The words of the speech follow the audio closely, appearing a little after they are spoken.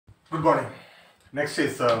Good morning. Next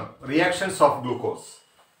is reactions of glucose.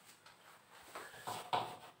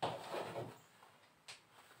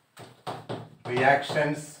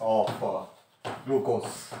 Reactions of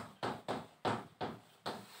glucose.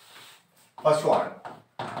 First one,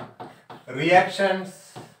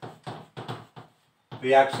 reactions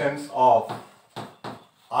of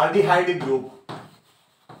aldehyde group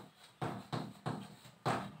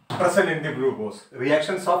present in the glucose.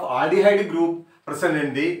 Reactions of aldehyde group present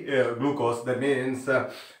in the glucose. That means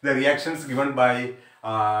the reactions given by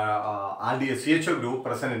CHO group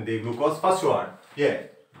present in the glucose. First one, yeah.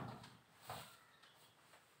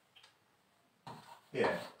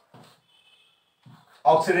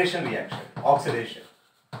 Oxidation reaction. Oxidation.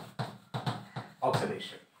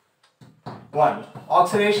 One,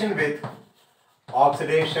 oxidation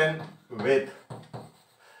with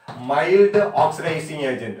mild oxidizing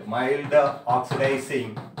agent. Mild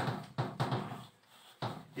oxidizing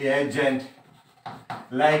agent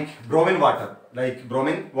like bromine water.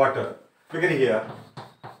 Look at here.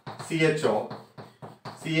 CHOH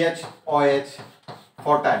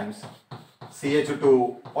 4 times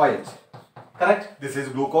CH2OH. Correct? This is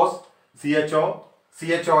glucose.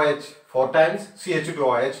 CHOH 4 times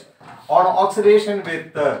CH2OH. On oxidation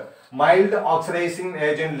with mild oxidizing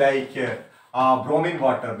agent like bromine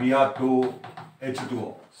water,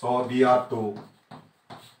 Br2H2O. So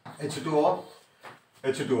Br2H2O.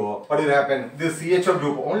 What will happen? This CHO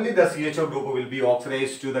group, only the CHO group will be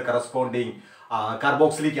oxidized to the corresponding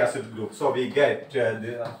carboxylic acid group. So we get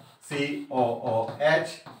the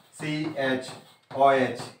COOH,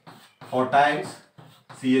 CHOH 4 times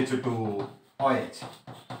CH2OH.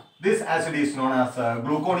 This acid is known as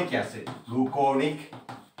gluconic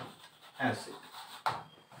acid.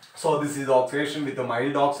 So this is oxidation with a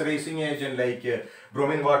mild oxidizing agent like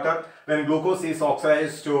bromine water. When glucose is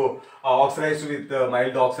oxidized with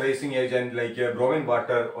mild oxidizing agent like bromine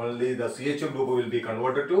water, only the CHO group will be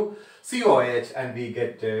converted to COH and we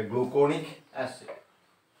get gluconic acid.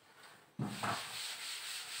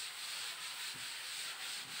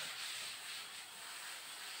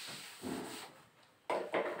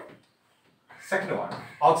 Second one,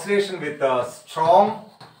 oxidation with a strong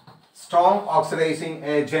oxidizing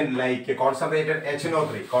agent like concentrated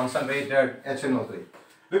HNO3.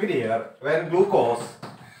 Look at here, when glucose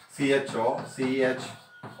CHOH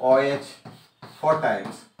 4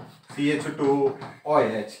 times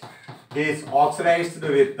CH2OH is oxidized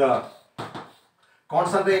with the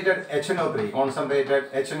concentrated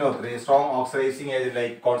HNO3, strong oxidizing agent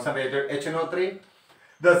like concentrated HNO3,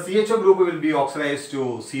 the CHO group will be oxidized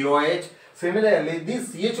to COH. Similarly,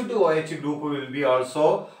 this CH2OH group will be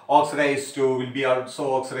also oxidized to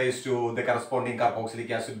the corresponding carboxylic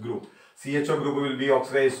acid group. CHO group will be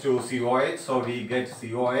oxidized to COH, so we get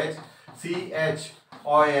COH,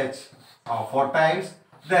 CHOH 4 times.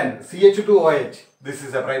 Then CH2OH, this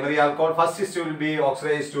is a primary alcohol. First it will be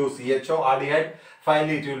oxidized to CHO aldehyde.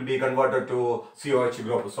 Finally, it will be converted to COH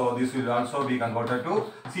group. So this will also be converted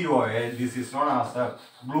to COH. This is known as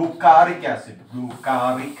glucaric acid.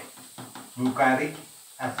 Glucaric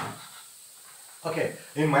acid. Okay,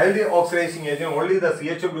 in mildly oxidizing agent, only the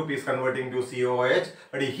CHO group is converting to COH,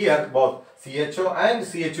 but here both CHO and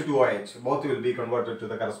CH2OH both will be converted to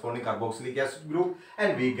the corresponding carboxylic acid group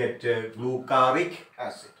and we get glucaric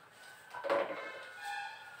acid.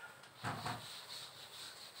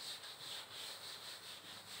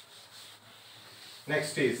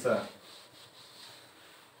 Next is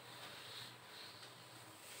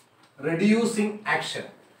reducing action.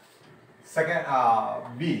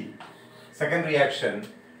 Second reaction,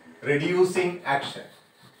 reducing action.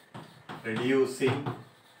 Reducing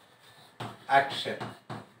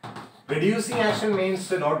action means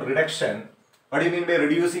not reduction. What do you mean by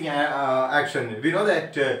reducing action? We know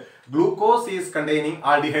that glucose is containing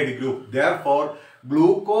aldehyde group. Therefore,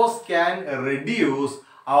 glucose can reduce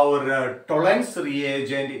our tolerance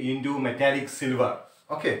reagent into metallic silver.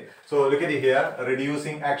 Okay, so look at it here,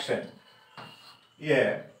 reducing action.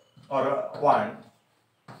 Yeah, or one,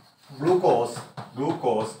 glucose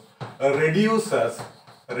reduces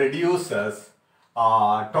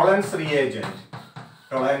tolerance reagent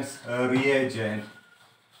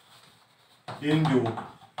into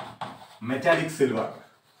metallic silver.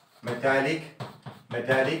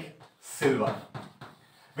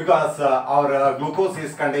 Because our glucose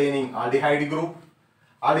is containing aldehyde group.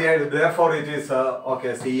 Therefore it is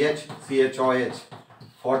CHOH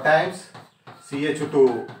 4 times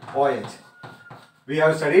CH2OH. We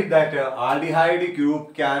have studied that aldehyde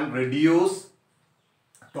group can reduce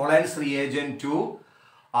tolerance reagent to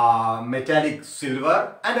metallic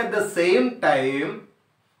silver, and at the same time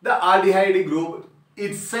the aldehyde group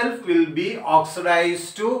itself will be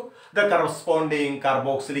oxidized to the corresponding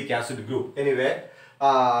carboxylic acid group. Anyway,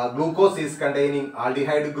 glucose is containing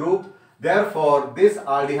aldehyde group. Therefore, this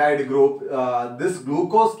aldehyde group, this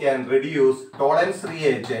glucose can reduce tolerance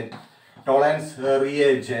reagent,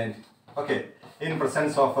 okay, in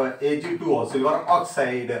presence of Ag2O, silver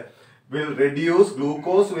oxide,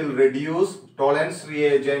 glucose will reduce tolerance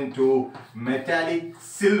reagent to metallic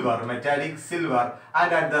silver,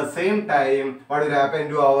 and at the same time, what will happen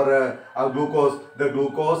to our glucose? The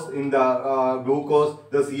glucose in the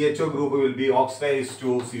the CHO group will be oxidized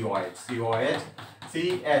to COH,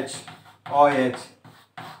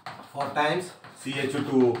 4 times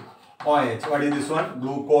CH2OH. What is this one?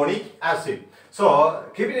 Gluconic acid. So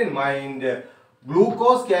keep it in mind,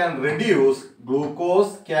 glucose can reduce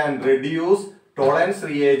tolerance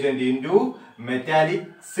reagent into metallic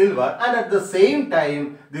silver, and at the same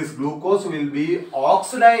time this glucose will be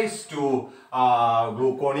oxidized to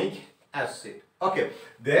gluconic acid. Okay,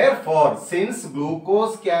 therefore, since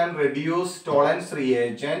glucose can reduce tolerance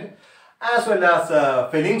reagent as well as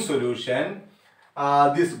filling solution,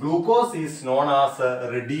 this glucose is known as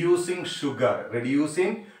reducing sugar,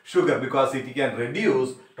 because it can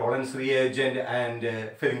reduce tolerance reagent and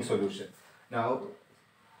filling solution. Now,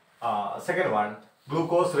 second one,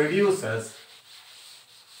 glucose reduces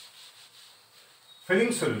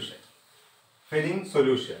filling solution.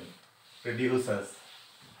 Reduces.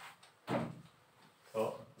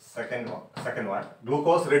 So second one,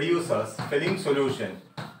 glucose reduces filling solution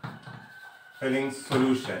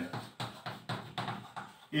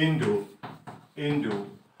into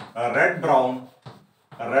red brown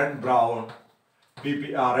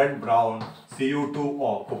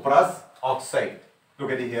Cu2O, cuprous oxide.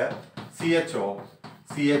 Look at it here, CHOH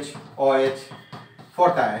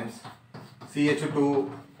 4 times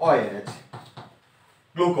CH2OH.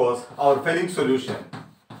 Glucose, our filling solution,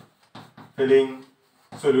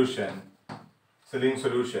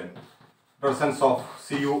 presence of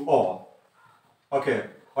CuO. Okay,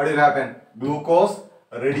 what will happen? Glucose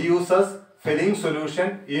reduces filling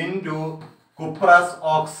solution into cuprous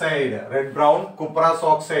oxide, red brown cuprous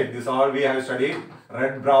oxide. This is all we have studied.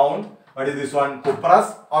 Red brown. What is this one?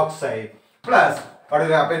 Cuprous oxide. Plus, what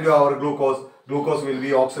will happen to our glucose? Glucose will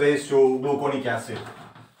be oxidized to gluconic acid.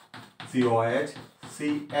 COH,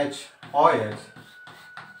 CHOH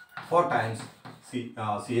 4 times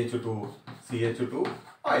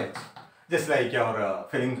CH2OH. Just like our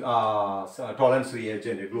filling tolerance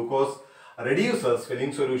reagent, glucose reduces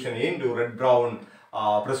filling solution into red brown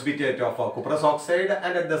precipitate of cuprous oxide,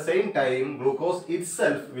 and at the same time glucose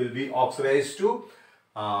itself will be oxidized to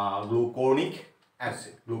gluconic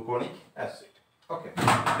acid. Okay,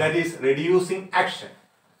 that is reducing action.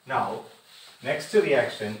 Now, next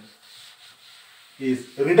reaction is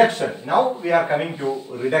reduction. Now we are coming to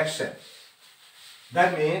reduction.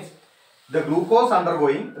 That means the glucose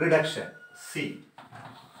undergoing reduction. C.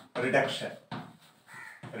 Reduction.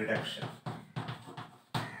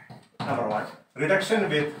 Number 1. Reduction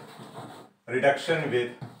with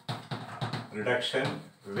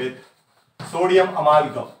sodium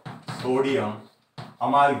amalgam. Sodium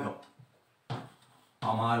amalgam.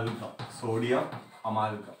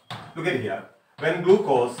 Look at here. When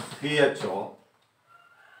glucose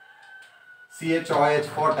CHOH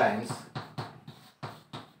 4 times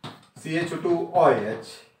CH2OH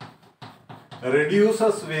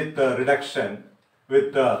reduces with reduction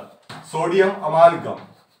with sodium amalgam.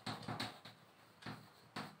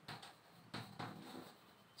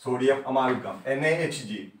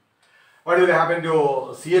 NaHG. What will happen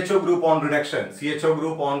to CHO group on reduction? CHO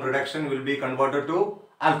group on reduction will be converted to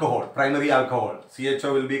alcohol, primary alcohol.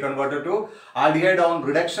 CHO will be converted to aldehyde on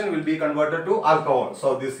reduction will be converted to alcohol.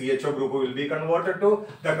 So this CHO group will be converted to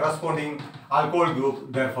the corresponding alcohol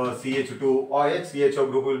group. Therefore CH2OH, CHO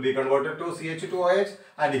group will be converted to CH2OH,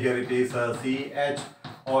 and here it is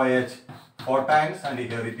CHOH 4 times, and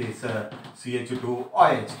here it is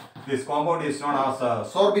CH2OH. This compound is known as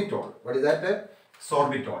sorbitol. What is that?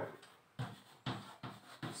 Sorbitol.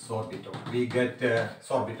 We get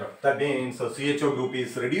sorbitol. That means CHO group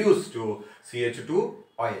is reduced to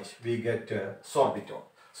CH2OH. We get sorbitol.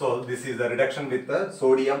 So this is the reduction with the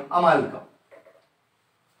sodium amalgam.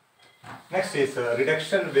 Next is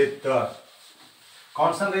reduction with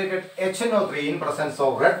concentrated HNO3 in presence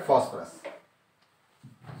of red phosphorus.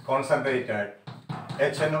 Concentrated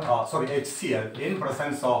HCl in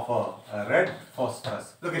presence of red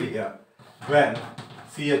phosphorus. Look at it here. When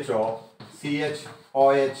CHOH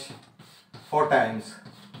 4 times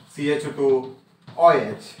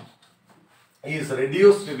CH2OH is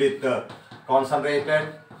reduced with concentrated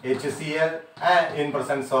HCl and in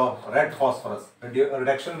presence of red phosphorus.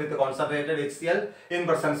 Reduction with concentrated HCl in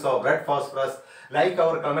presence of red phosphorus. Like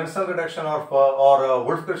our conventional reduction or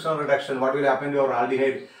Wolff-Christian reduction, what will happen to our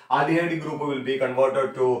aldehyde? Aldehyde group will be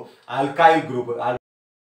converted to alkyl group.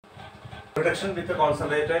 Reduction with the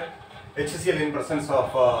concentrated HCl in presence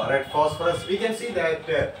of red phosphorus. We can see that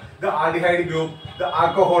the aldehyde group, the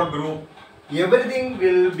alcohol group, everything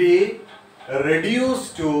will be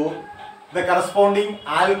reduced to the corresponding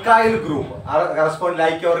alkyl group. Correspond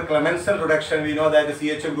like your Clemmensen reduction, we know that the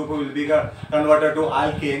CHO group will be converted to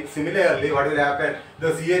alkane. Similarly, what will happen?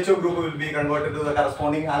 The CHO group will be converted to the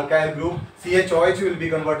corresponding alkyl group. CHOH will be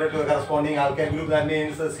converted to the corresponding alkane group. That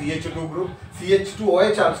means the CH2 group.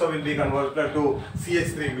 CH2OH also will be converted to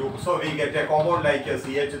CH3 group. So we get a compound like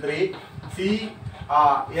CH3,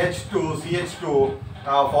 CH2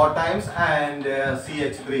 4 times and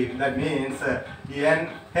CH3. That means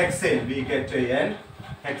N-hexane. We get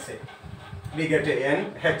N-hexane. We get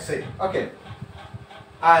N-hexane. Okay.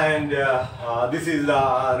 And this is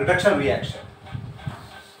the reduction reaction.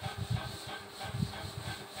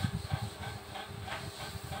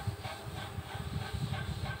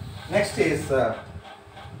 Next is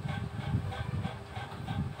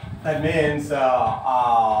that means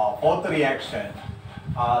fourth reaction.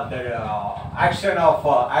 The action of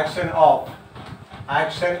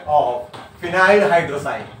phenyl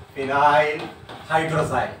hydrazine.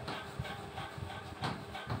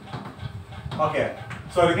 Okay,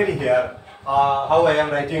 so look at here. How I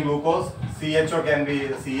am writing glucose. CHO can be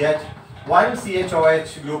CH. One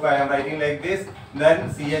CHOH group I am writing like this.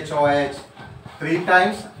 Then CHOH 3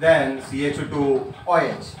 times. Then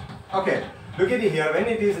CH2OH. Okay. Look at here, when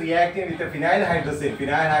it is reacting with the phenyl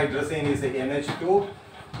hydrazine is a NH2,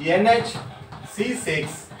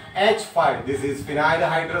 NHC6H5. This is phenyl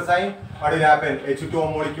hydrazine. What will happen?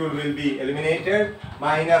 H2O molecule will be eliminated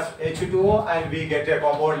minus H2O and we get a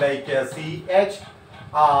compound like CH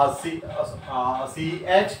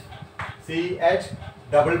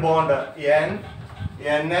double bond N,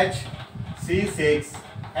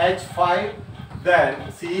 NHC6H5,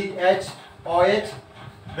 then CHOH,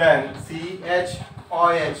 then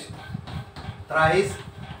CHOH thrice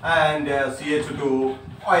and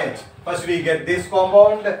CH2OH. First we get this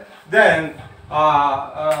compound, then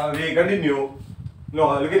we continue.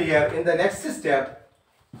 No, look at here. In the next step,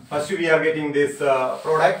 first we are getting this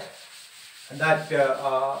product, that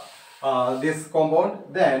this compound.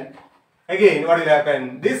 Then again, what will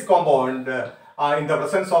happen? This compound in the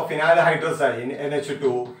presence of phenyl hydrazine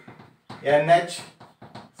NH2,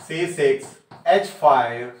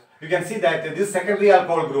 NHC6H5, you can see that this secondary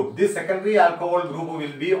alcohol group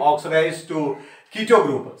will be oxidized to keto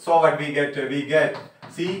group. So what we get? We get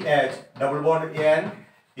CH double bond N,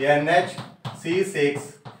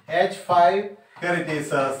 NHC6H5. Here it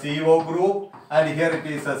is a CO group and here it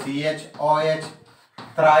is a CHOH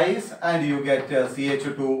thrice and you get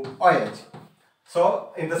CH2OH.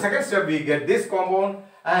 So in the second step we get this compound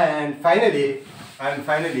and finally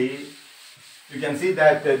you can see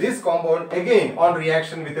that this compound again on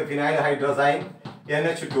reaction with the phenyl hydrazine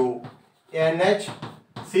NH2,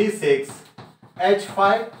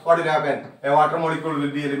 NHC6H5, what will happen? A water molecule will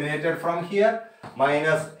be eliminated from here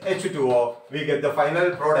minus H2O. We get the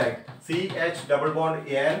final product CH double bond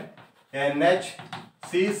N,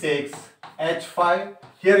 NHC6H5.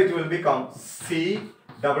 Here it will become C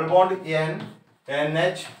double bond N,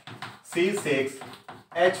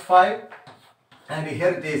 NHC6H5 and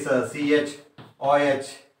here it is CHOH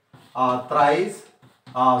thrice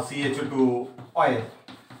CH2OH.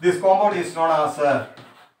 This compound is known as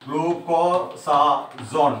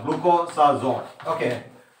glucosazone. Okay.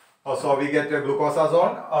 So we get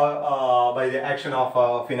glucosazone by the action of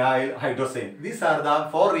phenyl hydrazine. These are the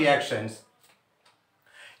 4 reactions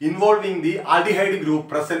involving the aldehyde group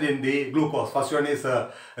present in the glucose. First one is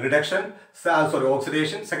oxidation.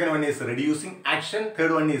 Second one is reducing action.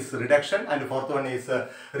 Third one is reduction. And the fourth one is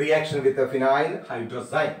reaction with the phenyl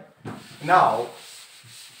hydrazine. Now,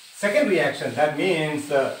 second reaction, that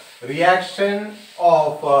means reaction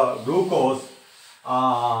of glucose,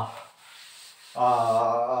 the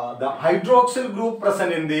hydroxyl group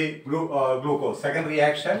present in the glucose. Second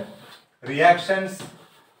reaction, reactions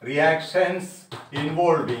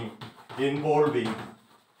involving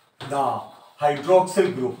the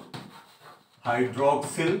hydroxyl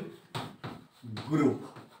group.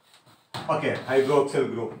 Okay, hydroxyl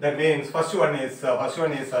group. That means first one is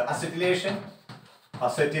acetylation.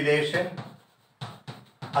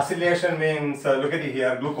 Acetylation means look at it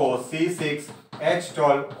here. Glucose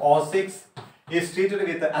C6H12O6 is treated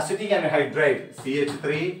with acetic anhydride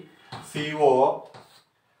CH3CO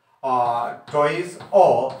twice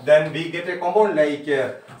O, then we get a compound like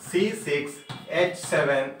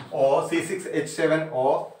C6H7O,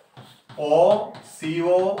 C6H7O,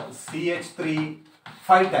 OCOCH3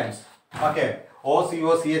 5 times. Okay,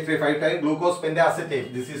 OCOCH3 5 times, glucose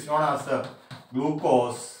pentaacetate. This is known as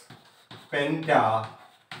glucose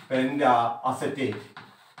pentaacetate,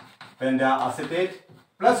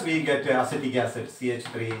 plus we get acetic acid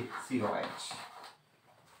CH3COH.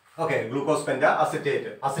 Okay, glucose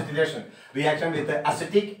pentaacetate, acetylation reaction with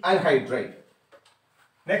acetic anhydride.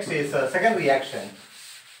 Next is second reaction,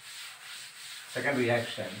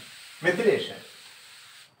 methylation.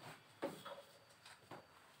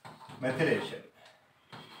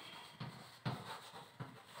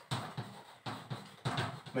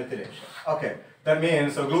 Okay, that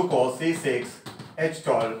means glucose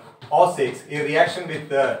C6H12O6 in reaction with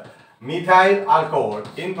the methyl alcohol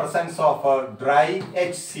in presence of dry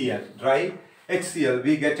HCl.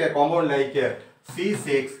 We get a compound like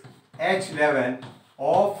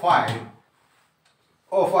C6H11O5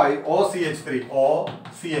 OCH3.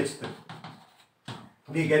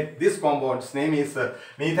 We get this compound's name is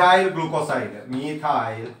methyl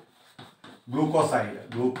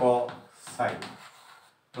glucoside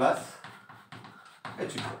plus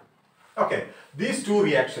H2. Okay, these two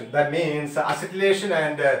reactions, that means acetylation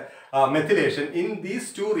and methylation. In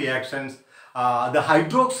these two reactions, the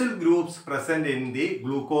hydroxyl groups present in the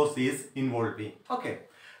glucose is involving. Okay,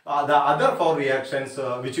 the other four reactions,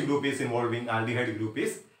 which group is involving? Aldehyde group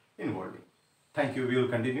is involving. Thank you. We will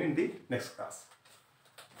continue in the next class.